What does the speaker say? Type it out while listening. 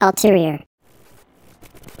Ulterior.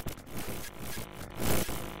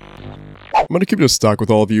 I'm going to keep it a stack with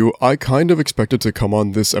all of you. I kind of expected to come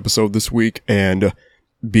on this episode this week and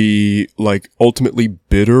be, ultimately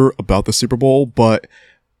bitter about the Super Bowl, but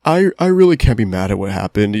I really can't be mad at what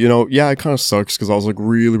happened. Yeah, it kind of sucks because I was,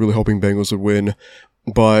 really, really hoping Bengals would win,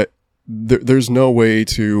 but there's no way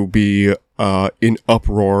to be in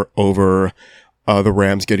uproar over the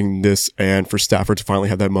Rams getting this and for Stafford to finally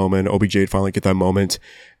have that moment, OBJ to finally get that moment.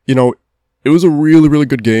 It was a really, really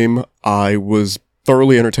good game. I was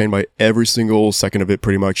thoroughly entertained by every single second of it,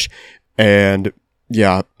 pretty much. And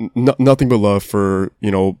yeah, nothing but love for,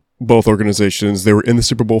 both organizations. They were in the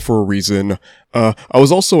Super Bowl for a reason. I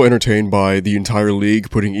was also entertained by the entire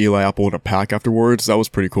league putting Eli Apple in a pack afterwards. That was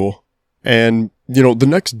pretty cool. And, the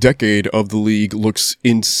next decade of the league looks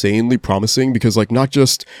insanely promising because, not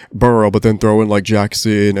just Burrow, but then throw in,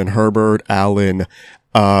 Jackson and Herbert, Allen,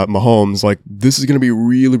 Mahomes, this is going to be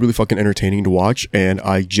really, really fucking entertaining to watch, and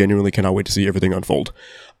I genuinely cannot wait to see everything unfold.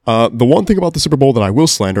 The one thing about the Super Bowl that I will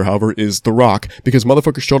slander, however, is The Rock, because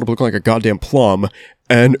motherfucker showed up looking like a goddamn plum,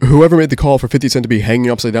 and whoever made the call for 50 Cent to be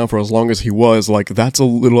hanging upside down for as long as he was, that's a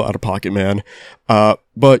little out of pocket, man.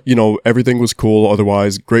 But, everything was cool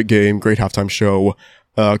otherwise. Great game, great halftime show.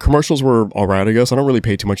 Commercials were alright, I guess. I don't really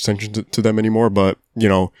pay too much attention to them anymore, but,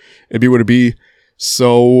 it'd be what it be.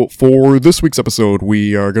 So, for this week's episode,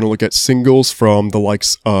 we are going to look at singles from the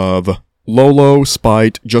likes of Lolo,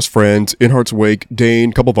 Spite, Just Friends, In Heart's Wake,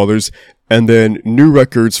 Dane, couple of others, and then new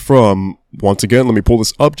records from, once again, let me pull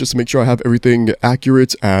this up just to make sure I have everything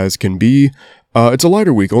accurate as can be. It's a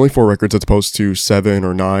lighter week, only 4 records as opposed to 7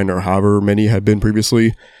 or 9 or however many had been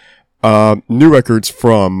previously. New records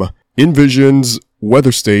from InVisions,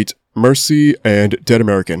 Weatherstate, Merci, and Dead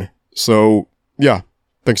American. So, yeah,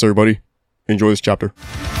 thanks everybody. Enjoy this chapter.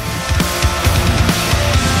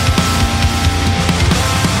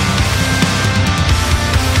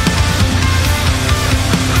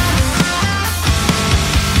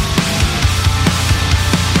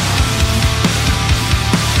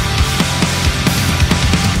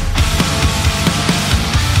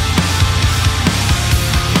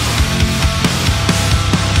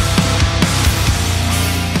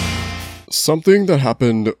 Something that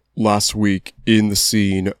happened last week in the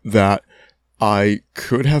scene that I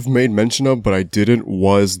could have made mention of, but I didn't,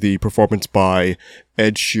 was the performance by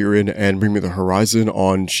Ed Sheeran and Bring Me the Horizon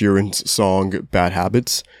on Sheeran's song Bad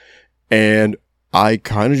Habits. And I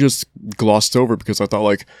kind of just glossed over because I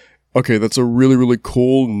thought okay, that's a really, really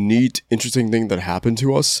cool, neat, interesting thing that happened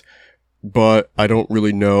to us. But I don't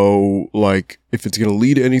really know, if it's going to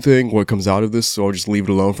lead to anything, what comes out of this, so I'll just leave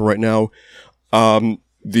it alone for right now.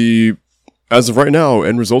 As of right now,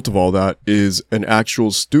 end result of all that is an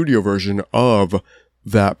actual studio version of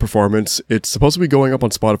that performance. It's supposed to be going up on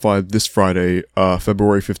Spotify this Friday,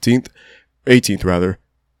 February 18th rather.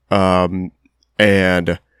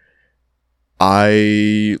 And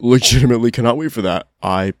I legitimately cannot wait for that.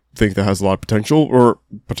 I think that has a lot of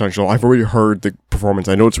potential. I've already heard the performance.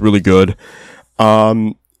 I know it's really good.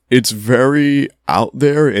 It's very out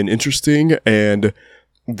there and interesting, and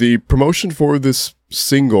the promotion for this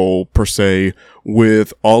single, per se,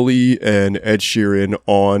 with Ollie and Ed Sheeran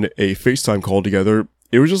on a FaceTime call together,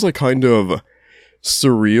 it was just kind of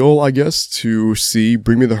surreal, I guess, to see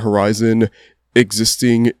Bring Me the Horizon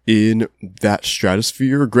existing in that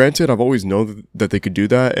stratosphere. Granted, I've always known that they could do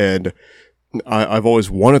that, and I've always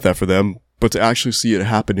wanted that for them, but to actually see it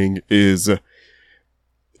happening it's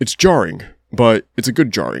jarring, but it's a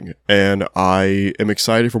good jarring, and I am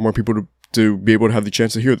excited for more people to be able to have the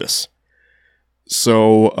chance to hear this.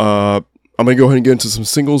 So, I'm going to go ahead and get into some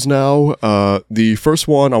singles now. The first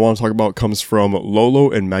one I want to talk about comes from Lolo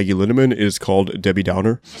and Maggie Lindemann. It is called Debbie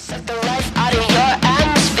Downer. Set the life out of your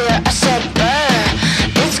atmosphere. I said, burn.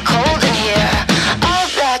 It's cold in here.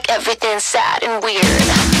 All black, everything's sad and weird.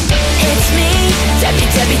 It's me,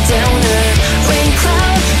 Debbie Downer. Rain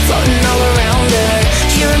cloud floating all around her.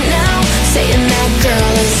 Hear him now saying that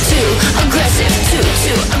girl is too aggressive, too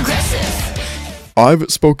aggressive.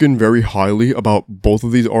 I've spoken very highly about both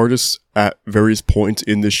of these artists at various points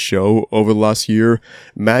in this show over the last year,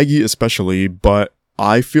 Maggie especially, but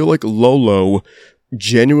I feel like Lolo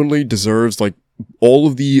genuinely deserves all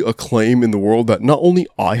of the acclaim in the world that not only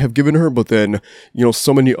I have given her, but then,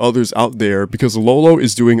 so many others out there, because Lolo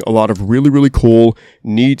is doing a lot of really, really cool,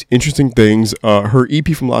 neat, interesting things. Her EP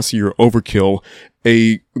from last year, Overkill,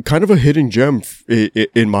 a kind of a hidden gem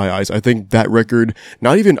in my eyes. I think that record,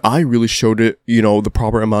 not even I really showed it, the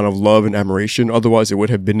proper amount of love and admiration. Otherwise, it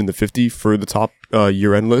would have been in the 50 for the top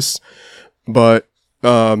year-end list. But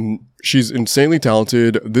she's insanely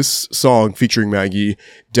talented. This song featuring Maggie,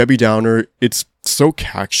 Debbie Downer, it's so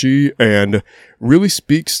catchy and really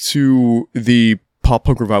speaks to the pop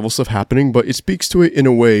punk revival stuff happening, but it speaks to it in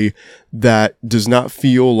a way that does not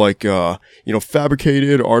feel like,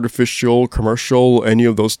 fabricated, artificial, commercial, any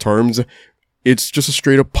of those terms. It's just a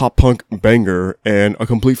straight up pop punk banger and a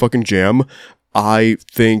complete fucking jam. I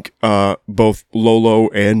think, both Lolo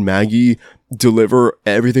and Maggie deliver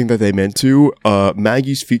everything that they meant to.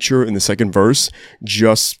 Maggie's feature in the second verse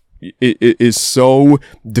it is so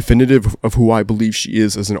definitive of who I believe she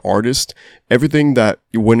is as an artist. Everything that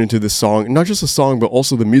went into this song, not just the song, but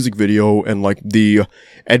also the music video and like the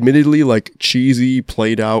admittedly like cheesy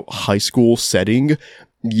played out high school setting,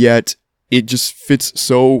 yet it just fits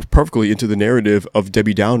so perfectly into the narrative of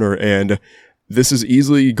Debbie Downer. And this is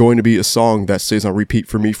easily going to be a song that stays on repeat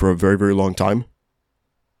for me for a very, very long time.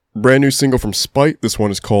 Brand new single from Spite. This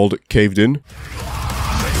one is called Caved In.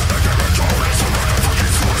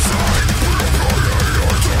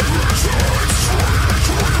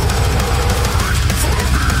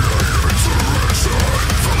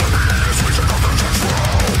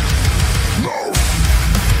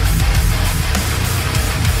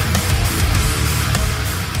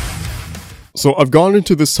 So I've gone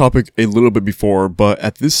into this topic a little bit before, but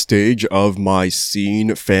at this stage of my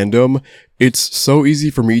scene fandom, it's so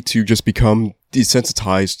easy for me to just become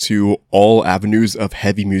desensitized to all avenues of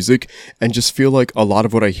heavy music and just feel like a lot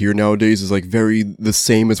of what I hear nowadays is like very the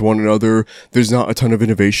same as one another. There's not a ton of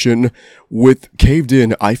innovation. With Caved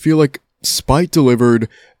In, I feel like Spite delivered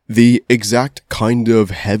the exact kind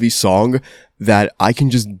of heavy song that I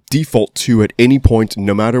can just default to at any point,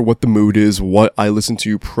 no matter what the mood is, what I listened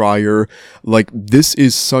to prior. Like, this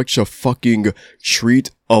is such a fucking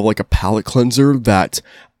treat of like a palate cleanser that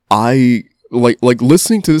I like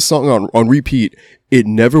listening to this song on repeat. It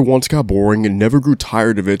never once got boring and never grew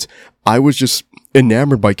tired of it. I was just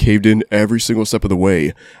enamored by Caved In every single step of the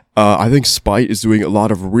way. I think Spite is doing a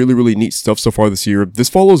lot of really, really neat stuff so far this year. This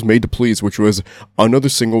follows Made to Please, which was another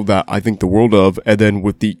single that I think the world of. And then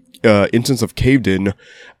with the instance of Caved In,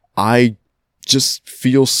 I just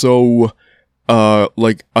feel so,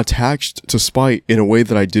 attached to Spite in a way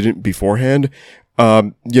that I didn't beforehand.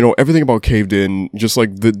 Everything about Caved In, just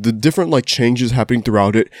like the different like changes happening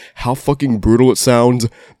throughout it, how fucking brutal it sounds,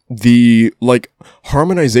 the like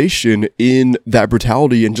harmonization in that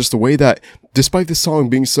brutality, and just the way that despite this song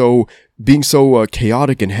being so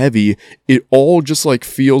chaotic and heavy, it all just like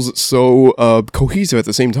feels so cohesive at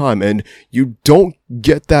the same time, and you don't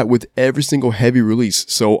get that with every single heavy release.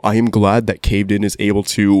 So I am glad that Caved In is able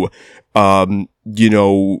to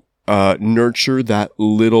nurture that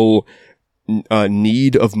little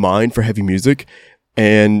need of mine for heavy music.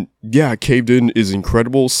 And yeah, Caved In is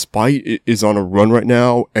incredible. Spite is on a run right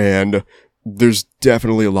now, and there's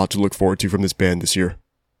definitely a lot to look forward to from this band this year.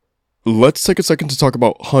 Let's take a second to talk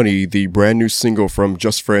about Honey, the brand new single from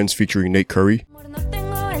Just Friends featuring Nate Curry.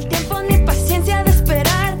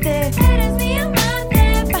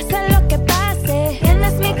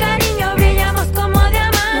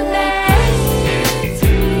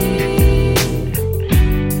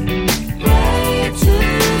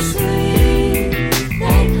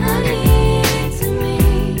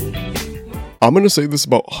 I'm going to say this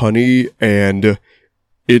about Honey, and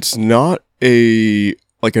it's not an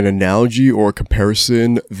analogy or a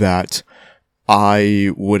comparison that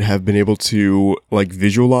I would have been able to like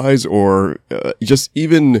visualize or just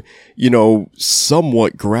even,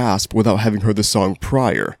 somewhat grasp without having heard the song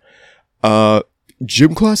prior.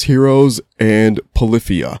 Gym Class Heroes and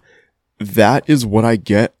Polyphia. That is what I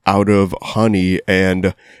get out of Honey,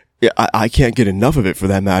 and I can't get enough of it for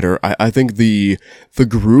that matter. I think the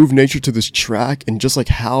groove nature to this track and just like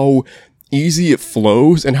how easy it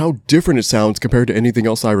flows and how different it sounds compared to anything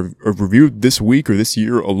else I reviewed this week or this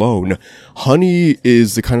year alone. Honey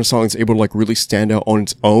is the kind of song that's able to like really stand out on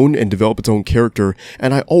its own and develop its own character.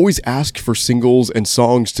 And I always ask for singles and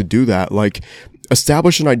songs to do that. Like,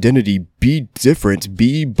 establish an identity, be different,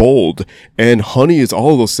 be bold, and Honey is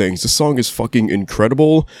all of those things. This song is fucking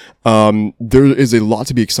incredible. There is a lot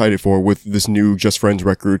to be excited for with this new Just Friends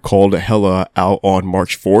record called Hella out on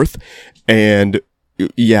March 4th. And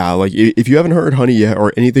yeah, like if you haven't heard Honey yet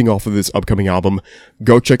or anything off of this upcoming album,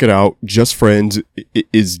 go check it out. Just Friends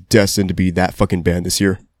is destined to be that fucking band this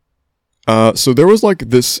year. So there was like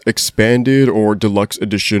this expanded or deluxe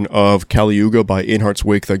edition of Caliuga by In Heart's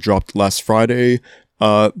Wake that dropped last Friday.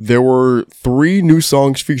 There were 3 new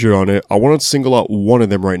songs featured on it. I want to single out one of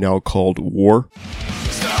them right now called War.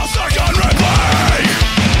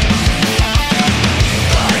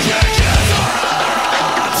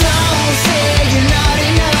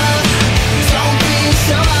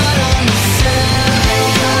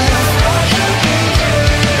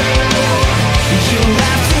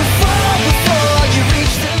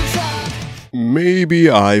 maybe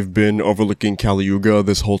I've been overlooking Kali Yuga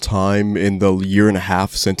this whole time in the year and a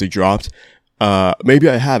half since it dropped. Maybe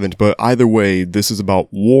I haven't, but either way, this is about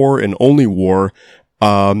war and only war.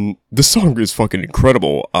 This song is fucking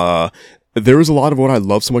incredible. There is a lot of what I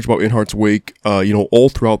love so much about In Heart's Wake, all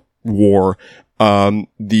throughout war.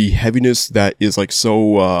 The heaviness that is like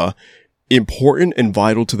so, important and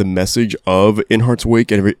vital to the message of In Heart's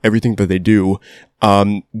Wake and everything that they do.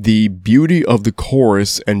 The beauty of the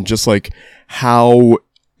chorus and just like how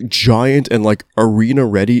giant and like arena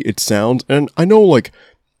ready it sounds. And I know like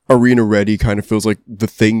arena ready kind of feels like the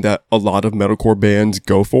thing that a lot of metalcore bands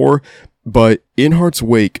go for, but In Heart's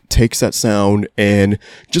Wake takes that sound and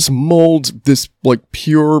just molds this like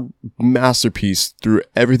pure masterpiece through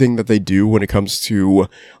everything that they do when it comes to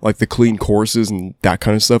like the clean choruses and that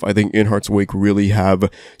kind of stuff. I think In Heart's Wake really have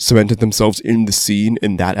cemented themselves in the scene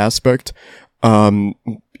in that aspect.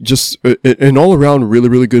 Just an all around really,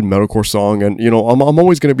 really good metalcore song. And, I'm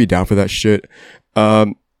always going to be down for that shit.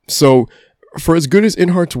 So for as good as In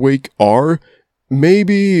Heart's Wake are,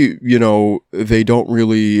 maybe, they don't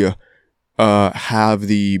really, have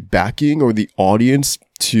the backing or the audience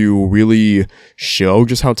to really show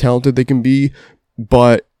just how talented they can be.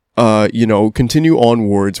 But, continue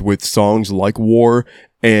onwards with songs like War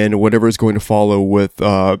and whatever is going to follow with,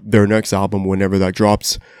 their next album whenever that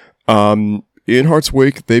drops. In Heart's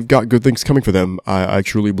Wake, they've got good things coming for them. I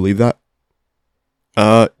truly believe that.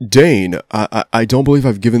 Dane, I don't believe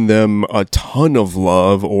I've given them a ton of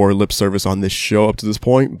love or lip service on this show up to this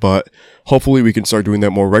point, but hopefully we can start doing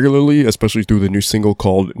that more regularly, especially through the new single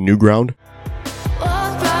called New Ground.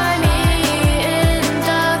 Walk by me in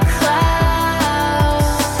the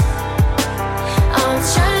clouds. I'm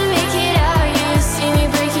trying to make it out. You see me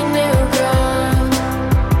breaking new ground.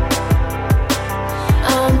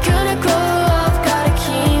 I'm gonna grow up, gotta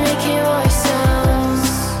keep making more sounds.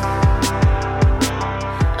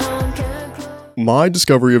 I'm gonna grow. My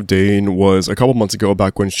discovery of Dane was a couple months ago,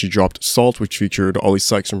 back when she dropped Salt, which featured Ollie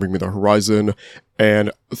Sykes from Bring Me the Horizon,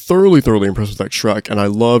 and thoroughly impressed with that track. And I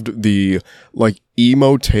loved the like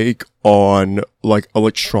emo take on like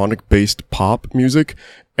electronic based pop music.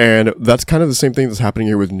 And that's kind of the same thing that's happening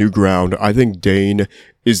here with New Ground. I think Dane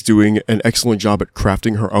is doing an excellent job at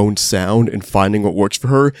crafting her own sound and finding what works for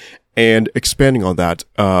her and expanding on that.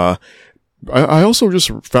 I also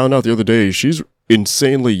just found out the other day she's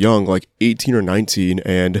insanely young, like 18 or 19,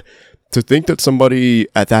 and to think that somebody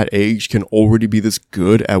at that age can already be this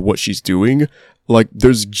good at what she's doing, like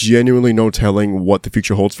there's genuinely no telling what the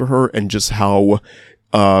future holds for her and just how,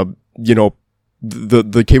 the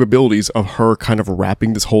capabilities of her kind of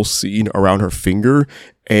wrapping this whole scene around her finger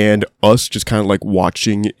and us just kind of like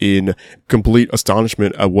watching in complete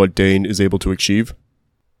astonishment at what Dane is able to achieve.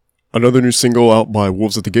 Another new single out by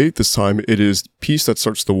Wolves at the Gate. This time it is Peace That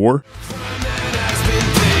Starts the War.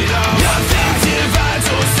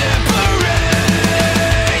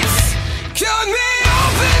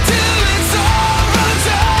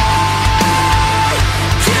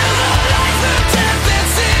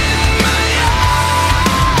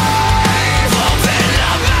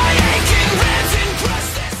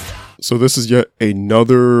 So this is yet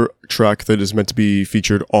another track that is meant to be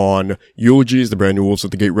featured on Eulogies, the brand new Wolves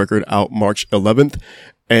at the Gate record, out March 11th.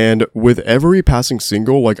 And with every passing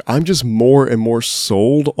single, like I'm just more and more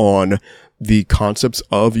sold on the concepts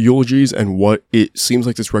of Eulogies and what it seems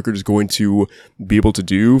like this record is going to be able to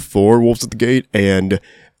do for Wolves at the Gate, and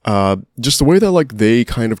just the way that like they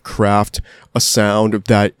kind of craft a sound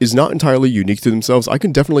that is not entirely unique to themselves. I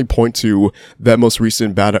can definitely point to that most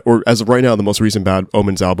recent or as of right now, the most recent Bad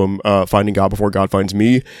Omens album, Finding God Before God Finds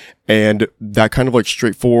Me, and that kind of like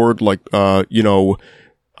straightforward, like, I don't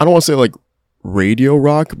want to say like radio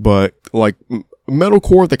rock, but like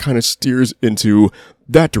metalcore that kind of steers into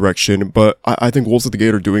that direction. But I think Wolves at the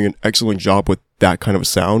Gate are doing an excellent job with that kind of a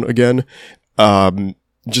sound again.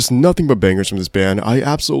 Just nothing but bangers from this band. I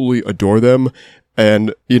absolutely adore them.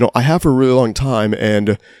 And, I have for a really long time.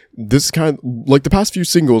 And this kind of, like the past few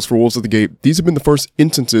singles for Wolves at the Gate, these have been the first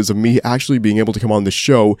instances of me actually being able to come on this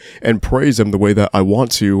show and praise them the way that I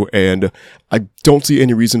want to. And I don't see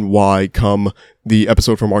any reason why come the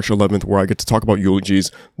episode from March 11th where I get to talk about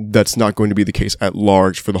Eulogies, that's not going to be the case at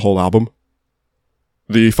large for the whole album.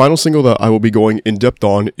 The final single that I will be going in depth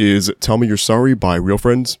on is Tell Me You're Sorry by Real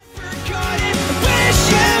Friends.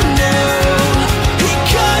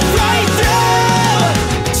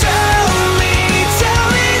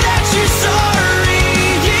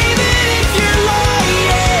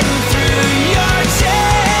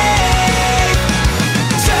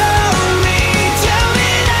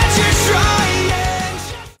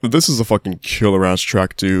 This is a fucking killer ass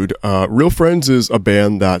track, dude. Real Friends is a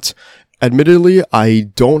band that admittedly,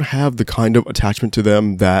 I don't have the kind of attachment to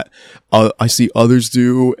them that I see others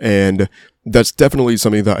do, and that's definitely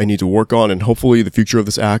something that I need to work on, and hopefully the future of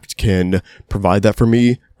this act can provide that for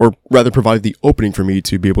me, or rather provide the opening for me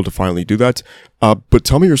to be able to finally do that. But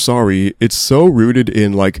Tell Me You're Sorry, it's so rooted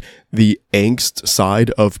in like the angst side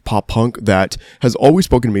of pop punk that has always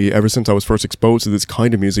spoken to me ever since I was first exposed to this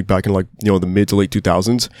kind of music back in like, the mid to late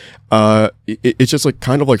 2000s. It's just like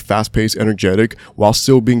kind of like fast paced, energetic, while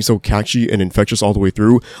still being so catchy and infectious all the way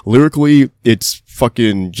through. Lyrically, it's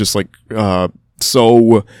fucking just like,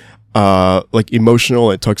 so like emotional.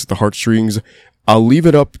 It tugs at the heartstrings. I'll leave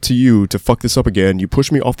it up to you to fuck this up again. You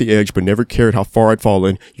pushed me off the edge, but never cared how far I'd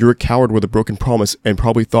fallen. You're a coward with a broken promise and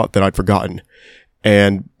probably thought that I'd forgotten.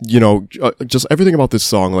 And, just everything about this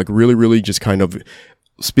song, like really, really just kind of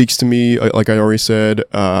speaks to me. Like I already said,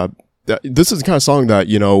 this is the kind of song that,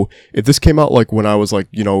 if this came out like when I was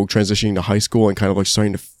like, transitioning to high school and kind of like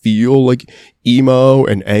starting to feel like emo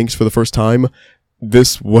and angst for the first time,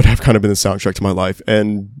 this would have kind of been the soundtrack to my life.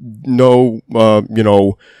 And no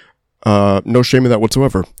shame in that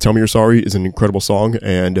whatsoever. Tell Me You're Sorry is an incredible song,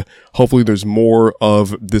 and hopefully there's more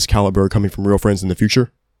of this caliber coming from real friends in the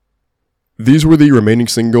future. These were the remaining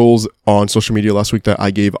singles on social media last week that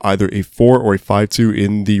I gave either a 4 or a 5 to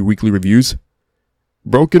in the weekly reviews.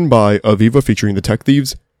 Broken by Aviva featuring the Tech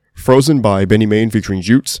Thieves, Frozen by Benny Main featuring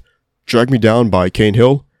Jutes, Drag Me Down by Kane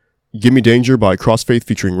Hill, Gimme Danger by Crossfaith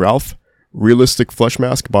featuring Ralph, Realistic Flesh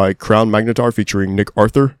Mask by Crown Magnetar featuring Nick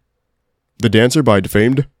Arthur, The Dancer by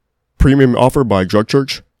Defamed, Premium Offer by Drug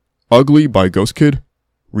Church, Ugly by Ghost Kid,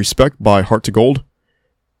 Respect by Heart to Gold,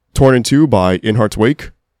 Torn in Two by In Heart's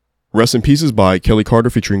Wake, Rest in Pieces by Kelly Carter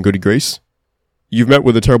featuring Goody Grace, You've Met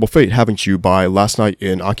with a Terrible Fate, Haven't You by Last Night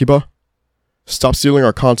in Akiba, Stop Stealing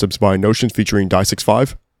Our Concepts by Notions featuring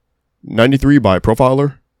Die65, 93 by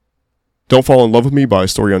Profiler, Don't Fall in Love with Me by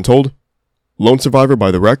Story Untold, Lone Survivor by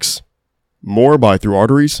The Rex, More by Through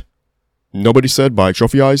Arteries, Nobody Said by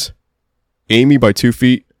Trophy Eyes, Amy by 2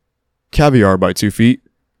 Feet, Caviar by 2 Feet,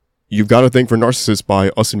 You've Got a Thing for Narcissists by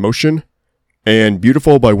Us in Motion, and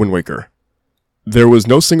Beautiful by Wind Waker. There was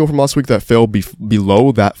no single from last week that fell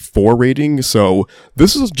below that 4 rating, so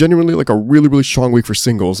this is genuinely like a really, really strong week for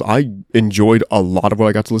singles. I enjoyed a lot of what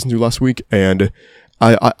I got to listen to last week, and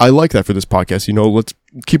I like that for this podcast. Let's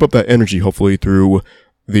keep up that energy, hopefully, through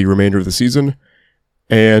the remainder of the season.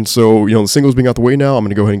 And so, the singles being out the way now, I'm going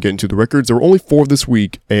to go ahead and get into the records. There were only 4 this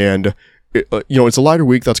week, and it's a lighter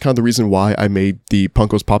week. That's kind of the reason why I made the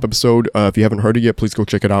Punko's Pop episode. If you haven't heard it yet, please go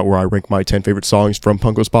check it out, where I rank my 10 favorite songs from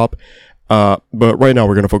Punko's Pop. But right now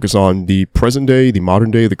we're going to focus on the present day, the modern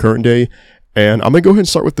day, the current day. And I'm going to go ahead and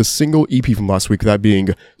start with the single EP from last week, that being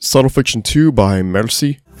Subtle Fiction 2 by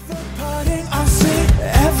Merci.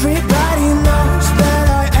 Everybody knows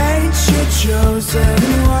that I ain't your chosen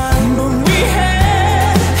one, but we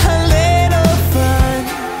had a little fun.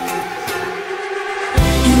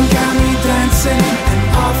 You got me dancing and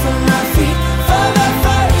off on my feet for the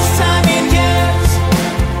first time in years.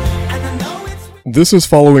 And I know it's... This is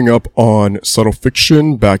following up on Subtle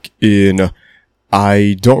Fiction back in,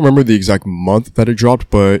 I don't remember the exact month that it dropped,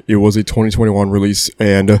 but it was a 2021 release,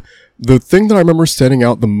 and the thing that I remember standing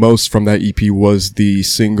out the most from that EP was the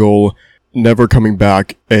single Never Coming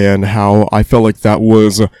Back, and how I felt like that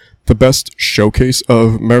was the best showcase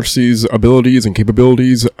of Mercy's abilities and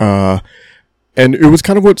capabilities, and it was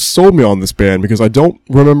kind of what sold me on this band, because I don't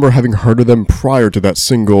remember having heard of them prior to that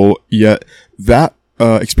single, yet that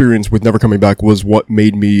experience with Never Coming Back was what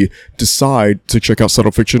made me decide to check out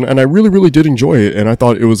Subtle Fiction, and I really, really did enjoy it, and I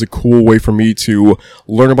thought it was a cool way for me to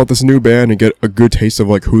learn about this new band and get a good taste of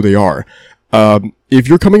like who they are. If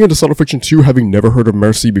you're coming into Subtle Fiction 2 having never heard of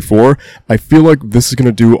Merci before, I feel like this is going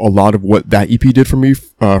to do a lot of what that EP did for me,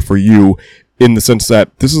 for you, in the sense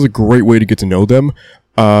that this is a great way to get to know them.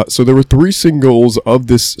 So there were 3 singles of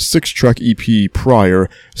this 6-track EP prior: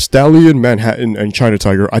 Stallion, Manhattan, and China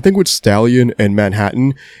Tiger. I think with Stallion and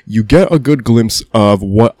Manhattan, you get a good glimpse of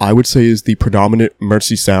what I would say is the predominant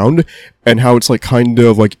Merci sound, and how it's like kind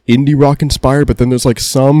of like indie rock inspired, but then there's like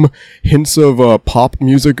some hints of pop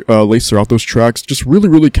music laced throughout those tracks. Just really,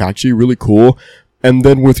 really catchy, really cool. And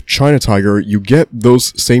then with China Tiger, you get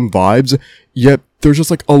those same vibes, yet there's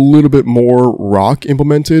just like a little bit more rock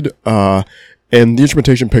implemented, and the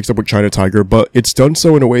instrumentation picks up with China Tiger, but it's done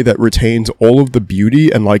so in a way that retains all of the beauty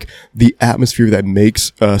and like the atmosphere that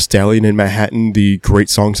makes Stallion and Manhattan the great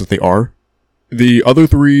songs that they are. the other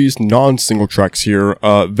three non-single tracks here,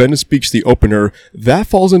 Venice Beach, the opener, that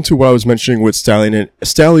falls into what I was mentioning with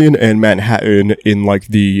Stallion and Manhattan in like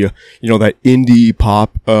the, that indie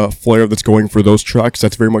pop, flair that's going for those tracks.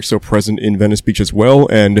 That's very much so present in Venice Beach as well.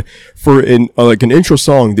 And for like an intro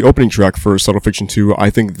song, the opening track for Subtle Fiction 2, I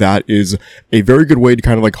think that is a very good way to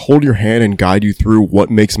kind of like hold your hand and guide you through what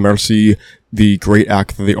makes Merci the great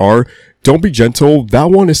act that they are. Don't Be Gentle,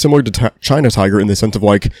 that one is similar to China Tiger in the sense of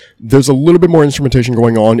like, there's a little bit more instrumentation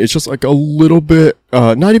going on. It's just like a little bit,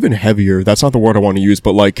 not even heavier. That's not the word I want to use,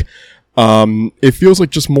 but like, it feels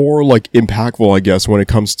like just more like impactful, I guess, when it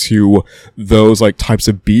comes to those like types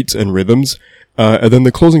of beats and rhythms. And then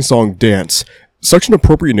the closing song, Dance. Such an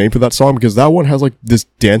appropriate name for that song because that one has like this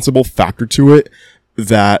danceable factor to it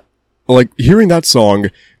that, like, hearing that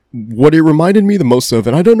song, what it reminded me the most of,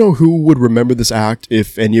 and I don't know who would remember this act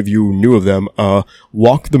if any of you knew of them,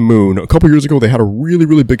 Walk the Moon. A couple years ago, they had a really,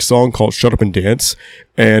 really big song called Shut Up and Dance,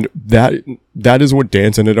 and that is what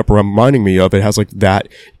Dance ended up reminding me of. It has like that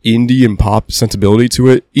indie and pop sensibility to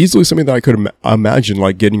it. Easily something that I could imagine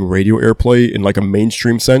like getting radio airplay in like a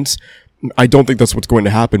mainstream sense. I don't think that's what's going to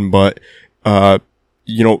happen, but,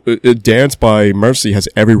 Dance by Merci has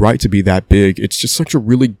every right to be that big. It's just such a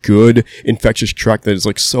really good, infectious track that is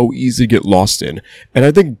like so easy to get lost in. And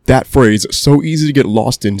I think that phrase, so easy to get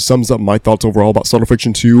lost in, sums up my thoughts overall about Subtle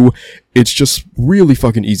Fiction 2. It's just really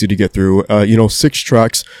fucking easy to get through. 6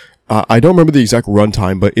 tracks. I don't remember the exact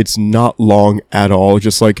runtime, but it's not long at all.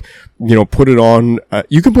 Just like, put it on,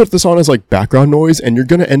 you can put this on as like background noise and you're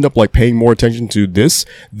going to end up like paying more attention to this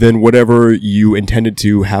than whatever you intended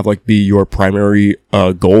to have like be your primary,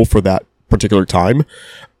 goal for that particular time.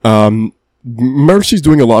 Mercy's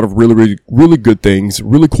doing a lot of really, really, really good things,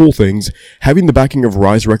 really cool things. Having the backing of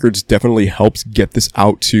Rise Records definitely helps get this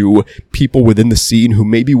out to people within the scene who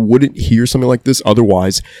maybe wouldn't hear something like this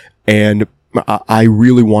otherwise. And I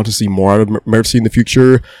really want to see more out of Merci in the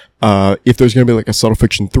future. If there's going to be like a Subtle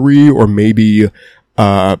Fiction 3 or maybe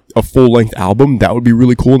a full-length album, that would be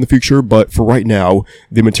really cool in the future. But for right now,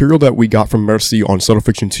 the material that we got from Merci on Subtle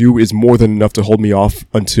Fiction 2 is more than enough to hold me off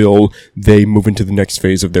until they move into the next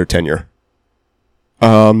phase of their tenure.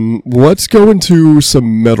 Let's go into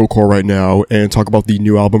some metalcore right now and talk about the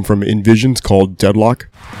new album from InVisions called Deadlock.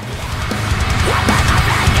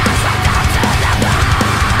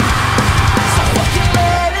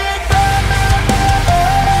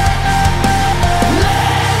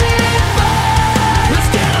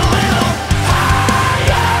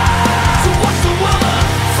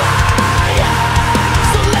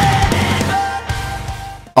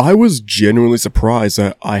 I was genuinely surprised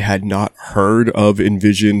that I had not heard of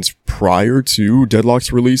InVisions prior to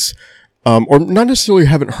Deadlock's release. Or not necessarily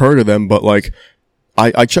haven't heard of them, but like,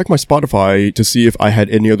 I checked my Spotify to see if I had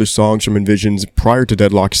any other songs from InVisions prior to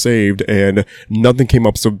Deadlock saved, and nothing came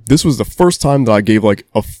up. So this was the first time that I gave like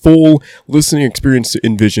a full listening experience to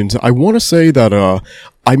InVisions. I want to say that,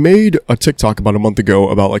 I made a TikTok about a month ago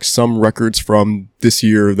about like some records from this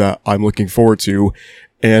year that I'm looking forward to.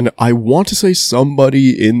 And I want to say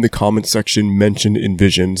somebody in the comment section mentioned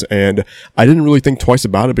InVisions, and I didn't really think twice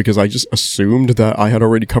about it because I just assumed that I had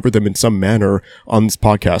already covered them in some manner on this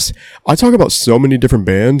podcast. I talk about so many different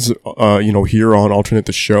bands, here on Alternate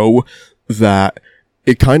the Show, that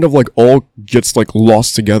it kind of like all gets like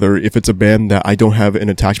lost together if it's a band that I don't have an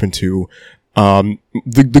attachment to.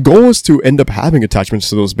 The goal is to end up having attachments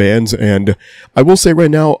to those bands, and I will say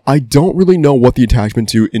right now, I don't really know what the attachment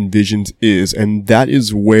to InVisions is, and that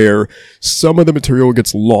is where some of the material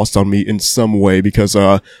gets lost on me in some way, because,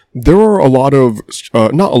 there are a lot of,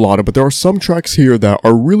 not a lot of, but there are some tracks here that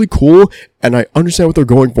are really cool, and I understand what they're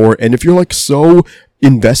going for, and if you're like so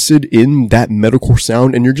invested in that metalcore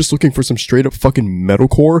sound and you're just looking for some straight up fucking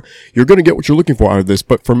metalcore, you're gonna get what you're looking for out of this.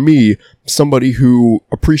 But for me, somebody who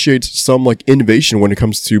appreciates some like innovation when it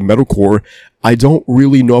comes to metalcore, I don't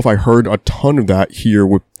really know if I heard a ton of that here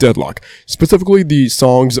with Deadlock. Specifically the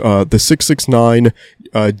songs, the 669,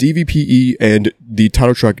 DVPE, and the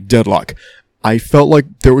title track Deadlock. I felt like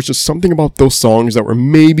there was just something about those songs that were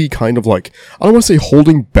maybe kind of like, I don't want to say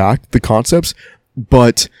holding back the concepts,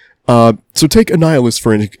 but so take Annihilist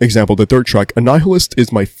for an example, the third track. Annihilist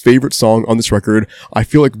is my favorite song on this record. I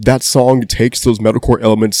feel like that song takes those metalcore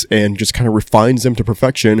elements and just kind of refines them to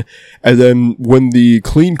perfection. And then when the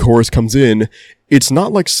clean chorus comes in, it's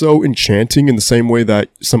not like so enchanting in the same way that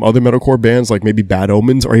some other metalcore bands, like maybe Bad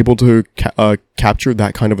Omens, are able to capture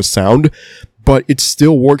that kind of a sound. but it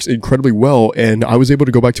still works incredibly well. And I was able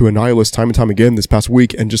to go back to Annihilus time and time again this past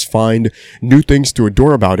week and just find new things to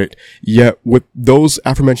adore about it. Yet with those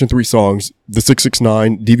aforementioned 3 songs, the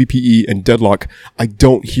 669, DVPE, and Deadlock, I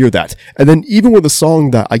don't hear that. And then even with the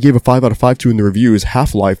song that I gave a 5 out of 5 to in the reviews,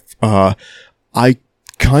 Half-Life, I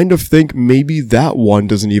kind of think maybe that one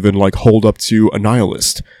doesn't even like hold up to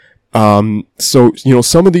Annihilist. So, you know,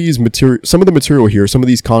 some of the material here, some of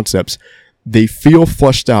these concepts, they feel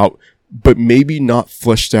fleshed out, but maybe not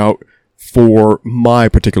fleshed out for my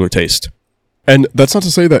particular taste. And that's not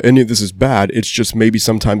to say that any of this is bad, it's just maybe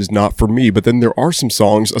sometimes not for me, but then there are some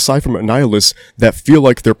songs, aside from Annihilus, that feel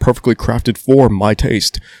like they're perfectly crafted for my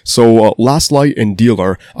taste. So, Last Light and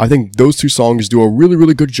Dealer, I think those 2 songs do a really,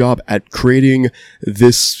 really good job at creating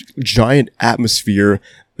this giant atmosphere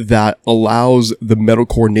that allows the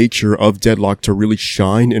metalcore nature of Deadlock to really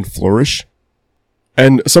shine and flourish.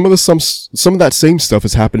 And some of that same stuff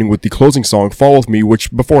is happening with the closing song, Fall With Me, which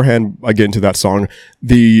beforehand I get into that song.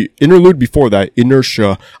 The interlude before that,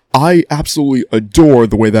 Inertia, I absolutely adore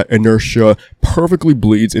the way that Inertia perfectly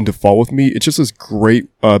bleeds into Fall With Me. It's just this great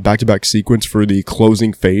back-to-back sequence for the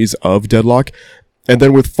closing phase of Deadlock. And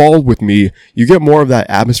then with Fall With Me, you get more of that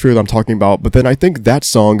atmosphere that I'm talking about, but then I think that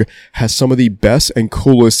song has some of the best and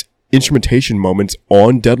coolest instrumentation moments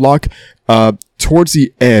on Deadlock. Towards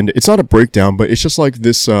the end, it's not a breakdown, but it's just like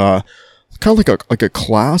this, kind of like a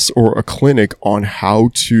class or a clinic on how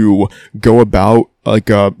to go about like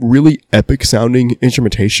a really epic sounding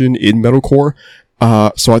instrumentation in metalcore.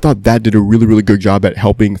 So I thought that did a really, really good job at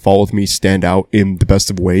helping Fall With Me stand out in the best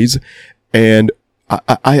of ways. And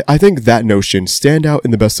I think that notion, stand out in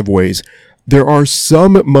the best of ways, there are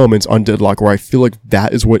some moments on Deadlock where I feel like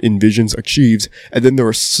that is what InVisions achieves, and then there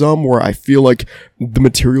are some where I feel like the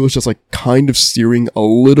material is just like kind of steering a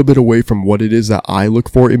little bit away from what it is that I look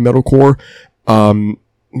for in metalcore.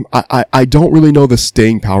 I don't really know the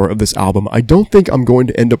staying power of this album. I don't think I'm going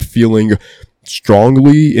to end up feeling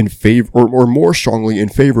strongly in favor, or more strongly in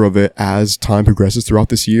favor of it as time progresses throughout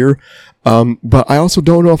this year. But I also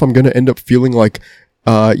don't know if I'm going to end up feeling like,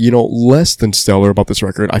 less than stellar about this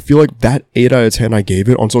record. I feel like that 8 out of 10 I gave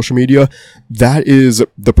it on social media, that is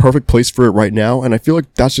the perfect place for it right now. And I feel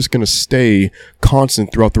like that's just going to stay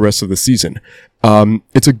constant throughout the rest of the season.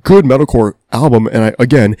 It's a good metalcore album. And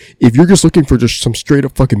again, if you're just looking for just some straight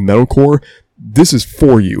up fucking metalcore, this is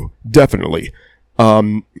for you. Definitely.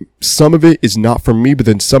 Some of it is not for me, but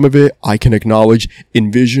then some of it I can acknowledge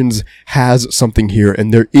InVisions has something here,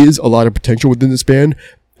 and there is a lot of potential within this band.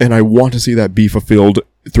 And I want to see that be fulfilled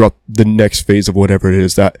throughout the next phase of whatever it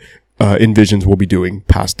is that InVisions will be doing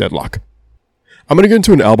past Deadlock. I'm going to get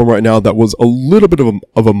into an album right now that was a little bit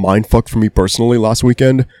of a mindfuck for me personally last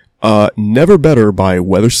weekend. Never Better by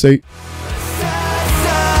Weatherstate.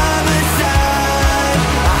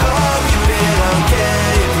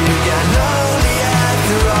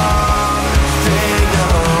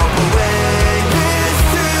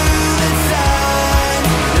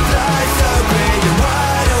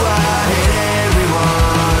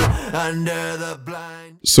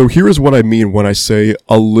 So here is what I mean when I say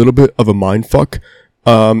a little bit of a mindfuck.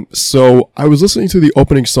 So I was listening to the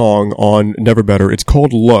opening song on Never Better. It's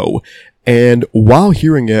called Low. And while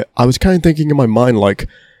hearing it, I was kind of thinking in my mind, like,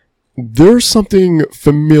 there's something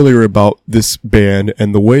familiar about this band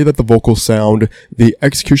and the way that the vocals sound, the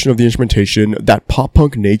execution of the instrumentation, that pop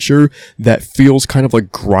punk nature that feels kind of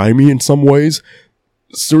like grimy in some ways.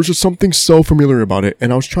 So there's just something so familiar about it.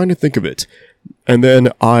 And I was trying to think of it. And then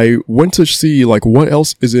I went to see like what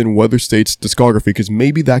else is in Weatherstate's discography, because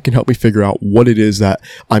maybe that can help me figure out what it is that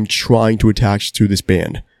I'm trying to attach to this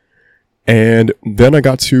band. And then I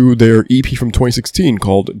got to their EP from 2016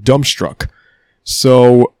 called Dumbstruck.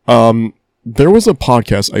 So, there was a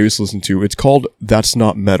podcast I used to listen to. It's called That's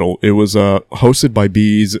Not Metal. It was, hosted by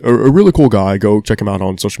Bees, a really cool guy. Go check him out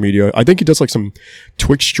on social media. I think he does like some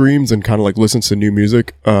Twitch streams and kind of like listens to new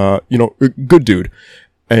music. Good dude.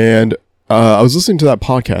 And, I was listening to that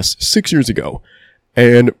podcast 6 years ago,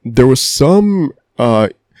 and there was some,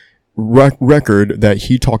 record that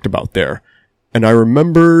he talked about there. And I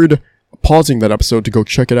remembered pausing that episode to go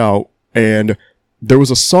check it out, and there was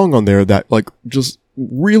a song on there that like just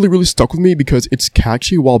really, really stuck with me because it's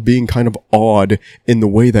catchy while being kind of odd in the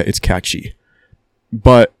way that it's catchy.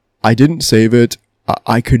 But I didn't save it.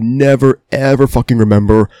 I could never, ever fucking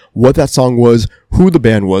remember what that song was, who the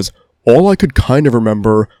band was. All I could kind of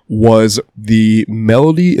remember was the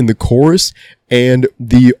melody in the chorus and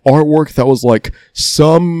the artwork that was like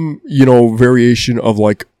some, variation of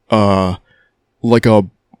like a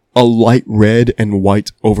light red and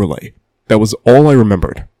white overlay. That was all I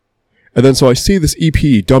remembered. And then so I see this EP,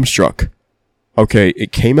 Dumbstruck. Okay,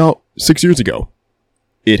 it came out 6 years ago.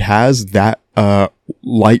 It has that,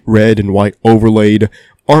 light red and white overlaid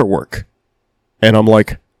artwork. And I'm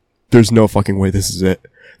like, there's no fucking way this is it.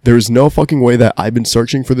 There's no fucking way that I've been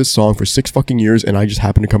searching for this song for 6 fucking years and I just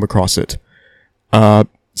happened to come across it.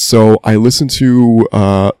 So I listened to,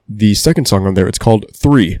 the second song on there. It's called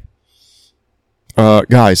 3.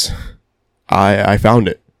 Guys, I found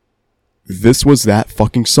it. This was that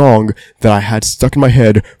fucking song that I had stuck in my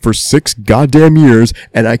head for 6 goddamn years,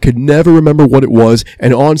 and I could never remember what it was,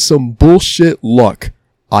 and on some bullshit luck,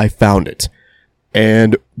 I found it.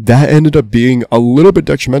 And that ended up being a little bit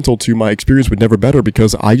detrimental to my experience with Never Better,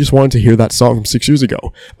 because I just wanted to hear that song from 6 years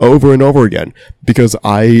ago over and over again, because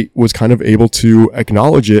I was kind of able to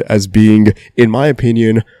acknowledge it as being, in my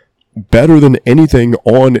opinion, better than anything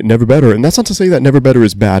on Never Better. And that's not to say that Never Better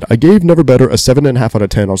is bad. I gave Never Better a 7.5 out of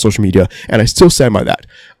 10 on social media, and I still stand by that.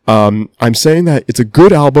 I'm saying that it's a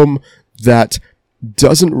good album that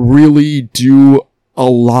doesn't really do a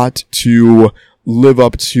lot to live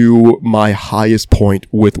up to my highest point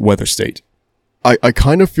with Weatherstate. I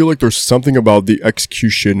kind of feel like there's something about the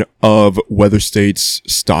execution of Weatherstate's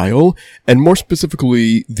style, and more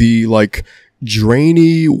specifically, the, like,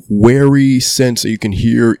 drainy, wary sense that you can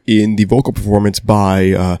hear in the vocal performance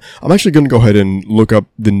by, I'm actually going to go ahead and look up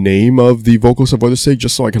the name of the vocalist of Weatherstate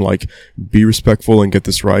just so I can, like, be respectful and get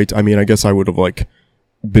this right. I mean, I guess I would have, like,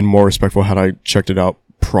 been more respectful had I checked it out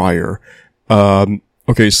prior.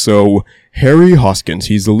 Okay, so Harry Hoskins,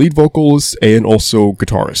 he's the lead vocalist and also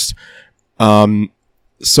guitarist.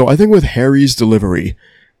 So I think with Harry's delivery,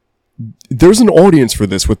 there's an audience for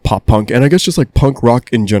this with pop punk, and I guess just like punk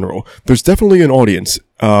rock in general. There's definitely an audience.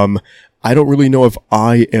 I don't really know if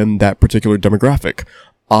I am that particular demographic.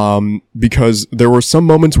 Because there were some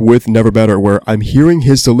moments with Never Better where I'm hearing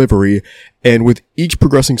his delivery, and with each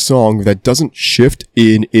progressing song that doesn't shift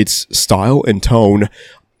in its style and tone,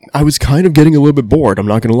 I was kind of getting a little bit bored, I'm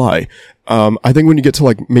not gonna lie. I think when you get to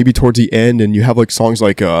like maybe towards the end and you have like songs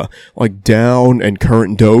like Down and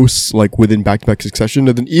Current Dose, like within back-to-back succession,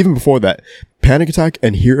 and then even before that, Panic Attack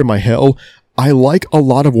and Here in My Hell, I like a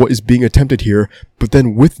lot of what is being attempted here, but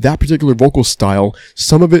then with that particular vocal style,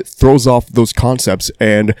 some of it throws off those concepts,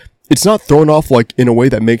 and it's not thrown off like in a way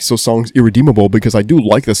that makes those songs irredeemable, because I do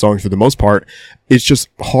like the songs for the most part. It's just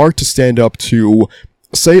hard to stand up to,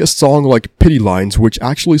 say, a song like Pity Lines, which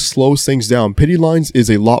actually slows things down. Pity Lines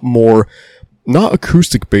is a lot more, not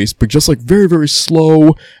acoustic based, but just like very, very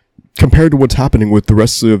slow compared to what's happening with the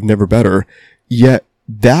rest of Never Better. Yet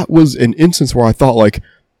that was an instance where I thought like,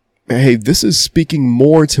 hey, this is speaking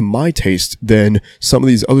more to my taste than some of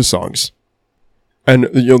these other songs. And,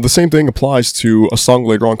 you know, the same thing applies to a song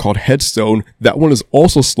later on called Headstone. That one is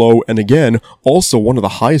also slow, and again, also one of the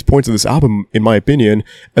highest points of this album, in my opinion.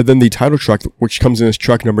 And then the title track, which comes in as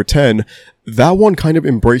track number 10, that one kind of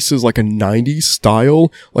embraces like a 90s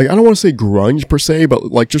style. Like, I don't want to say grunge per se, but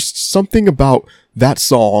like just something about that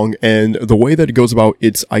song and the way that it goes about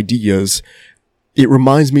its ideas. It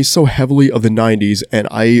reminds me so heavily of the 90s, and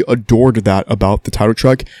I adored that about the title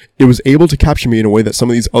track. It was able to capture me in a way that some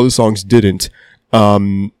of these other songs didn't.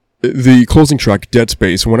 The closing track, Dead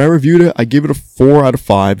Space, when I reviewed it, I gave it a 4 out of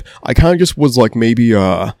 5. I kind of just was like maybe,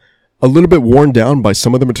 a little bit worn down by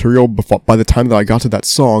some of the material by the time that I got to that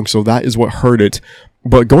song, so that is what hurt it.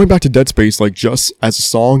 But going back to Dead Space, like just as a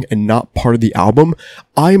song and not part of the album,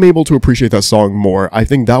 I am able to appreciate that song more. I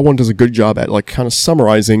think that one does a good job at like kind of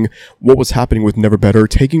summarizing what was happening with Never Better,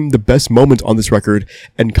 taking the best moments on this record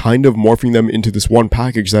and kind of morphing them into this one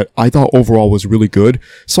package that I thought overall was really good.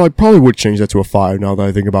 So I probably would change that to a 5 now that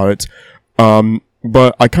I think about it.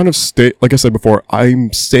 But I kind of like I said before,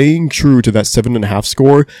 I'm staying true to that 7.5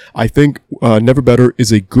 score. I think, Never Better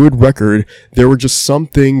is a good record. There were just some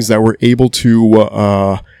things that were able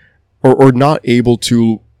to, or not able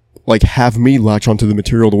to, like, have me latch onto the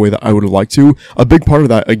material the way that I would have liked to. A big part of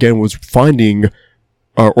that, again, was finding,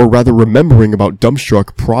 or rather remembering about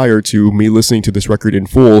Dumbstruck prior to me listening to this record in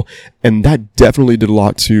full. And that definitely did a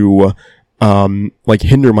lot to, like,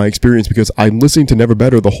 hinder my experience, because I'm listening to Never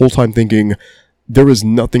Better the whole time thinking, there is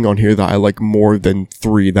nothing on here that I like more than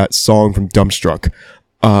 3, that song from Dumbstruck.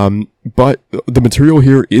 But the material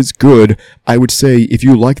here is good. I would say if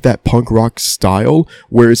you like that punk rock style,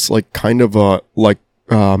 where it's like kind of like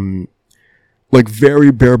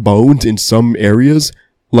very bare bones in some areas,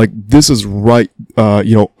 like this is right,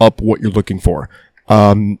 up what you're looking for.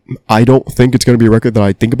 I don't think it's going to be a record that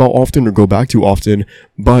I think about often or go back to often,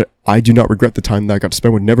 but I do not regret the time that I got to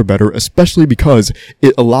spend with Never Better, especially because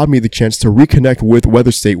it allowed me the chance to reconnect with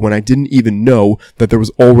Weatherstate when I didn't even know that there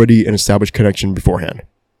was already an established connection beforehand.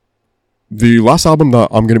 the last album that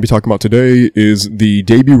I'm going to be talking about today is the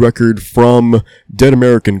debut record from Dead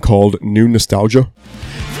American called New Nostalgia.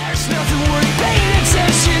 There's nothing worth paying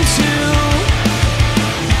attention to.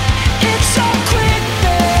 It's all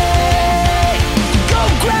clickbait. Go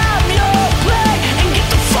grab your plate and get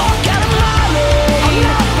the fuck out of my lane. I'm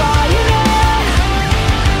not buying it.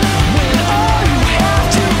 When all you have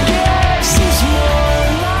to get seems more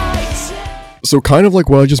like So kind of like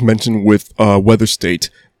what I just mentioned with Weatherstate,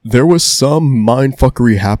 there was some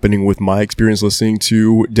mindfuckery happening with my experience listening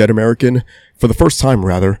to Dead American for the first time,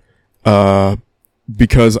 rather,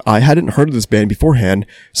 because I hadn't heard of this band beforehand.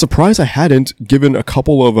 Surprised I hadn't, given a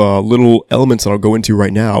couple of little elements that I'll go into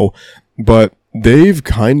right now, but they've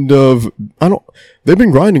kind of, they've been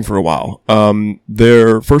grinding for a while.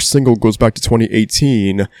 Their first single goes back to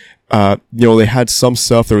 2018. They had some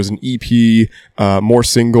stuff. There was an EP, more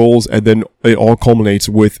singles, and then it all culminates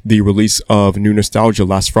with the release of New Nostalgia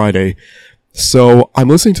last Friday. So I'm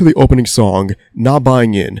listening to the opening song, Not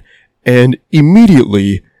Buying In, and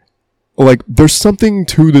immediately, like, there's something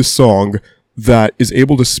to this song that is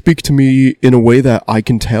able to speak to me in a way that I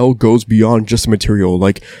can tell goes beyond just the material.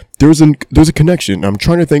 Like, there's a connection. I'm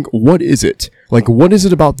trying to think, what is it? Like, what is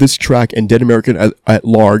it about this track and Dead American at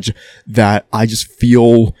large that I just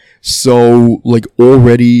feel so, like,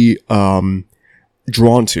 already,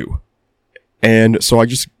 drawn to? And so I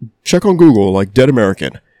just check on Google, like, Dead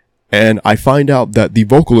American, and I find out that the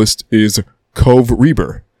vocalist is Cove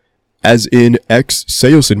Reber, as in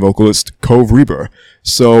ex-Seosin vocalist Cove Reber.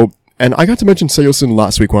 So, and I got to mention Seosin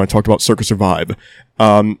last week when I talked about Circus Survive.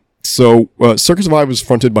 Circus Survive was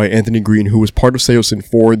fronted by Anthony Green, who was part of Seosin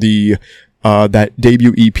for the, that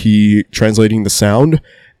debut EP, Translating the Sound.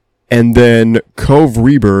 And then Cove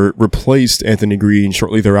Reber replaced Anthony Green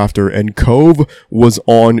shortly thereafter, and Cove was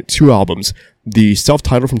on 2 albums. The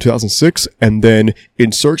self-titled from 2006, and then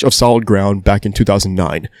In Search of Solid Ground back in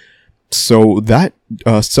 2009. So that,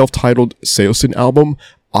 self-titled Seosin album,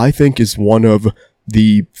 I think is one of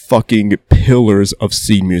the fucking pillars of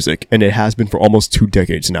scene music, and it has been for almost 2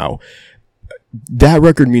 decades now. That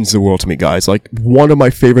record means the world to me, guys. Like, one of my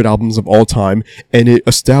favorite albums of all time, and it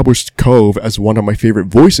established Cove as one of my favorite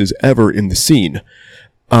voices ever in the scene.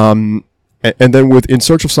 And then with In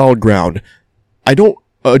Search of Solid Ground, I don't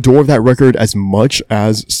adore that record as much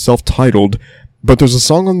as self-titled, but there's a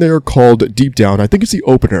song on there called Deep Down, I think it's the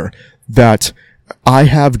opener, that I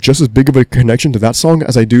have just as big of a connection to that song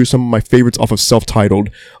as I do some of my favorites off of self-titled,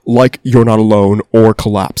 like You're Not Alone or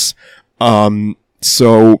Collapse.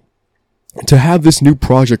 So to have this new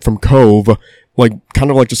project from Cove, like,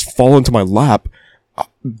 kind of like just fall into my lap,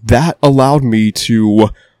 that allowed me to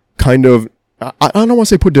kind of, I don't want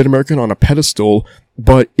to say put Dead American on a pedestal,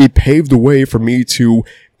 but it paved the way for me to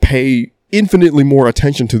pay infinitely more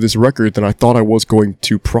attention to this record than I thought I was going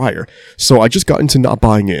to prior. So I just got into Not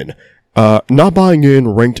Buying In. Not Buying In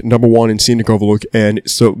ranked number 1 in Scenic Overlook, and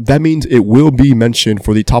so that means it will be mentioned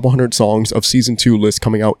for the top 100 songs of season 2 list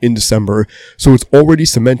coming out in December. So it's already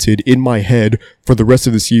cemented in my head for the rest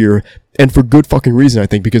of this year, and for good fucking reason, I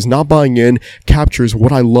think, because Not Buying In captures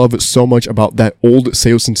what I love so much about that old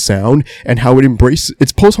Seosin sound, and how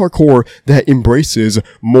it's post-hardcore that embraces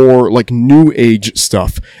more, like, new age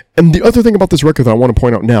stuff. And the other thing about this record that I want to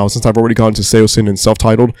point out now, since I've already gone to Seosin and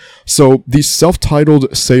self-titled, so the self-titled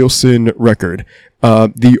Seosin record,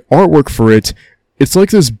 the artwork for it, it's like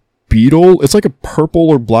this beetle, it's like a purple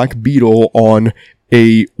or black beetle on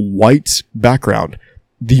a white background.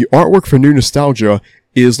 The artwork for New Nostalgia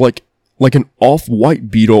is like an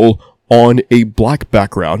off-white beetle on a black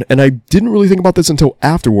background, and I didn't really think about this until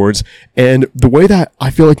afterwards, and the way that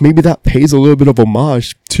I feel like maybe that pays a little bit of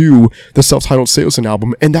homage to the self-titled Seosin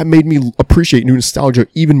album, and that made me appreciate New Nostalgia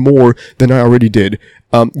even more than I already did.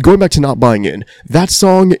 Going back to Not Buying In, that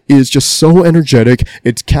song is just so energetic,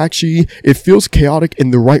 it's catchy, it feels chaotic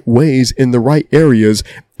in the right ways, in the right areas.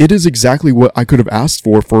 It is exactly what I could have asked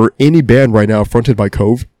for any band right now fronted by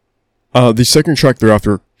Cove. The second track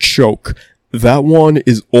thereafter, Choke, that one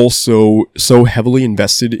is also so heavily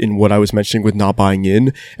invested in what I was mentioning with Not Buying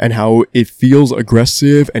In, and how it feels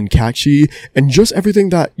aggressive and catchy, and just everything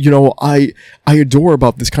that, I adore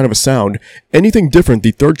about this kind of a sound. Anything different,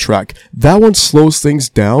 the third track, that one slows things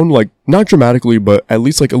down, like, not dramatically, but at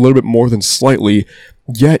least like a little bit more than slightly,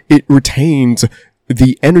 yet it retains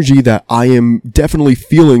the energy that I am definitely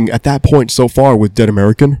feeling at that point so far with Dead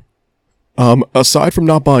American. Aside from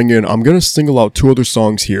Not Buying In, I'm gonna single out 2 other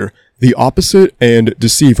songs here The Opposite and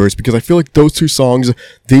Deceivers, because I feel like those two songs,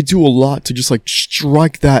 they do a lot to just like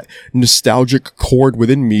strike that nostalgic chord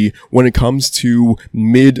within me when it comes to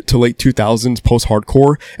mid to late 2000s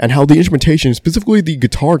post-hardcore, and how the instrumentation, specifically the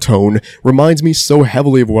guitar tone, reminds me so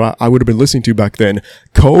heavily of what I would have been listening to back then.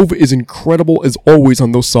 Cove is incredible as always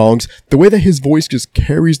on those songs. The way that his voice just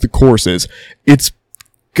carries the choruses, it's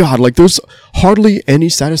God, like there's hardly any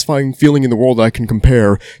satisfying feeling in the world that I can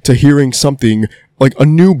compare to hearing something like a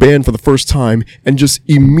new band for the first time and just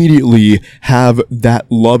immediately have that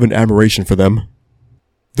love and admiration for them.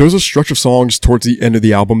 There's a stretch of songs towards the end of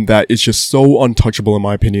the album that is just so untouchable in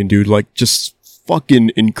my opinion, dude. Like just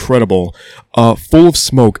fucking incredible. Full of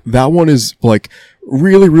Smoke. That one is like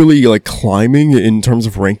really like climbing in terms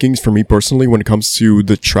of rankings for me personally when it comes to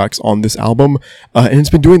the tracks on this album. And it's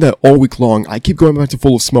been doing that all week long. I keep going back to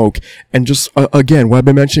Full of Smoke and just, again, what I've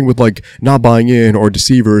been mentioning with like Not Buying In or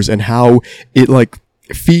Deceivers and how it like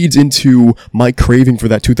feeds into my craving for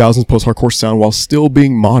that 2000s post-hardcore sound while still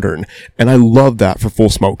being modern. And I love that for Full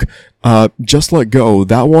Smoke. Just Let Go.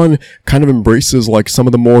 That one kind of embraces like some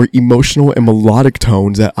of the more emotional and melodic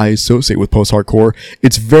tones that I associate with post-hardcore.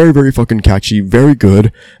 It's very fucking catchy, very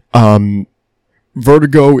good.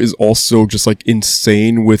 Vertigo is also just like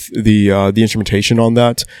insane with the instrumentation on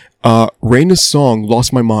that. Raina's song,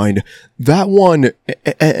 Lost My Mind. That one,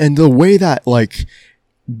 and the way that like,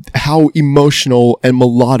 how emotional and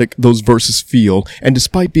melodic those verses feel, and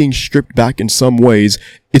despite being stripped back in some ways,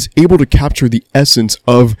 it's able to capture the essence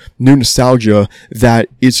of new nostalgia that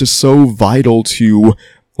is just so vital to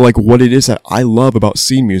like what it is that I love about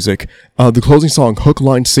scene music. The closing song, Hook,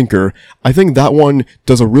 Line, Sinker, I think that one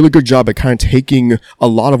does a really good job at kind of taking a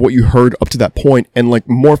lot of what you heard up to that point and like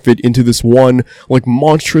morph it into this one like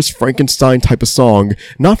monstrous Frankenstein type of song.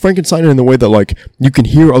 Not Frankenstein in the way that like you can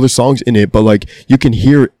hear other songs in it, but like you can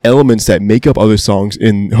hear elements that make up other songs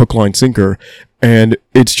in Hook, Line, Sinker. And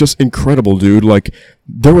it's just incredible, dude. Like,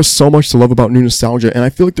 there was so much to love about new nostalgia, and I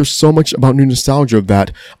feel like there's so much about new nostalgia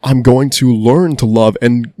that I'm going to learn to love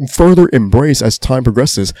and further embrace as time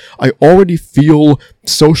progresses. I already feel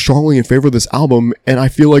so strongly in favor of this album, and I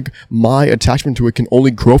feel like my attachment to it can only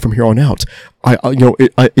grow from here on out.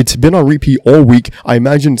 It's been on repeat all week. I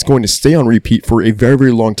imagine it's going to stay on repeat for a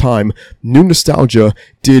very long time. New nostalgia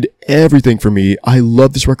did everything for me. I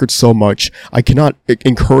love this record so much. I cannot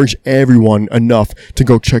encourage everyone enough to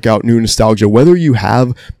go check out new nostalgia. Whether you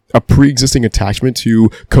have a pre-existing attachment to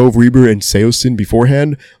Cove Reaper and Seosin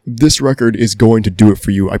beforehand, this record is going to do it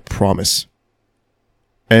for you, I promise.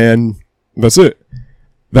 And that's it.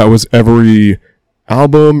 That was every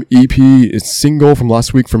album, EP, single from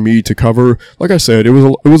last week for me to cover. Like I said, it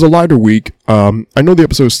was a lighter week. I know the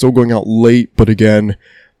episode is still going out late, but again,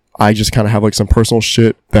 I just kind of have like some personal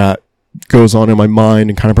shit that goes on in my mind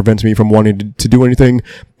and kind of prevents me from wanting to do anything.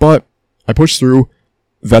 But I push through.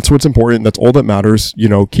 That's what's important. That's all that matters. You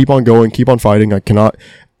know, keep on going, keep on fighting. I cannot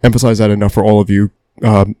emphasize that enough for all of you.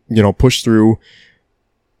 Push through.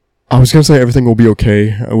 I was going to say everything will be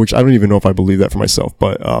okay, which I don't even know if I believe that for myself,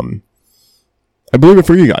 but I believe it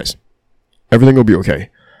for you guys. Everything will be okay.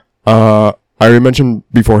 I already mentioned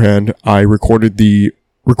beforehand, I recorded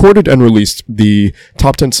and released the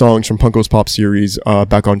top 10 songs from Punko's Pop series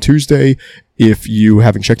back on Tuesday. If you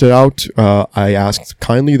haven't checked it out, I asked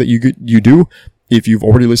kindly that you do. If you've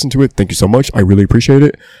already listened to it, thank you so much. I really appreciate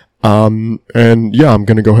it. And yeah, I'm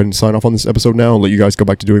gonna go ahead and sign off on this episode now and let you guys go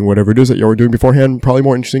back to doing whatever it is that you were doing beforehand. Probably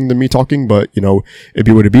more interesting than me talking, but it'd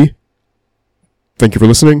be what it be. Thank you for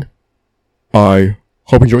listening. I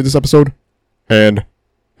hope you enjoyed this episode. And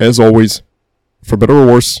as always, for better or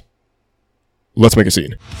worse, let's make a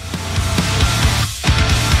scene.